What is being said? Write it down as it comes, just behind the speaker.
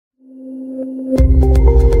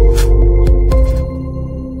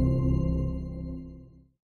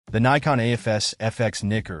The Nikon AFS FX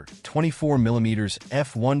NIKKOR 24mm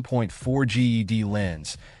f1.4 GED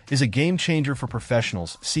lens is a game-changer for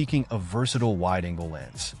professionals seeking a versatile wide-angle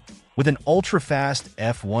lens. With an ultra-fast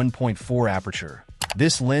f1.4 aperture,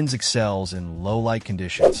 this lens excels in low-light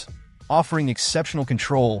conditions, offering exceptional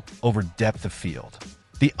control over depth of field.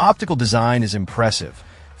 The optical design is impressive,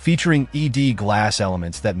 featuring ED glass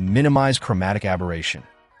elements that minimize chromatic aberration,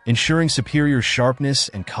 ensuring superior sharpness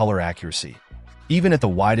and color accuracy, even at the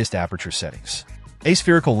widest aperture settings.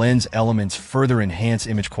 Aspherical lens elements further enhance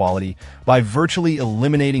image quality by virtually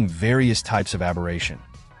eliminating various types of aberration,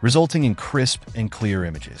 resulting in crisp and clear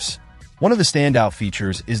images. One of the standout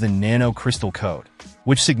features is the nano crystal coat,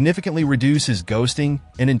 which significantly reduces ghosting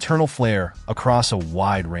and internal flare across a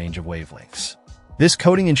wide range of wavelengths. This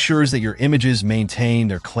coating ensures that your images maintain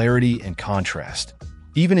their clarity and contrast,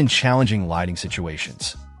 even in challenging lighting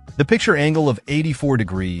situations. The picture angle of 84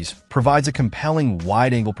 degrees provides a compelling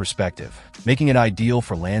wide-angle perspective, making it ideal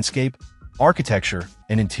for landscape, architecture,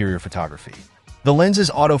 and interior photography. The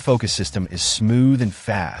lens's autofocus system is smooth and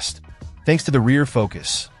fast, thanks to the rear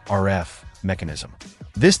focus (RF) mechanism.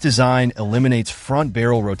 This design eliminates front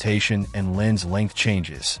barrel rotation and lens length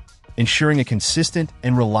changes, ensuring a consistent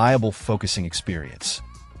and reliable focusing experience.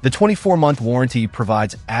 The 24-month warranty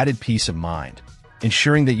provides added peace of mind,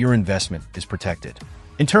 ensuring that your investment is protected.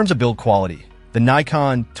 In terms of build quality, the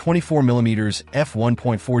Nikon 24mm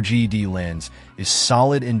f1.4 GED lens is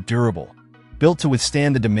solid and durable, built to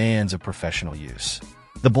withstand the demands of professional use.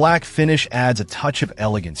 The black finish adds a touch of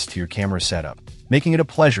elegance to your camera setup, making it a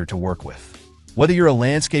pleasure to work with. Whether you're a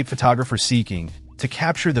landscape photographer seeking to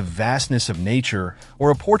capture the vastness of nature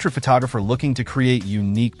or a portrait photographer looking to create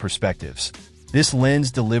unique perspectives, this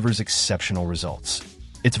lens delivers exceptional results.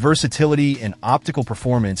 Its versatility and optical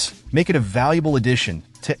performance make it a valuable addition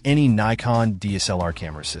to any Nikon DSLR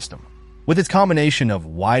camera system. With its combination of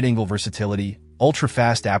wide-angle versatility,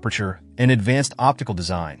 ultra-fast aperture, and advanced optical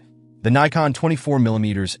design, the Nikon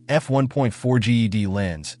 24mm f1.4 GED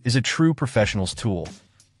lens is a true professional's tool,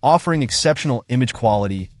 offering exceptional image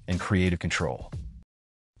quality and creative control.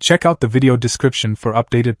 Check out the video description for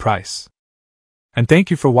updated price. And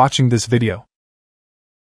thank you for watching this video.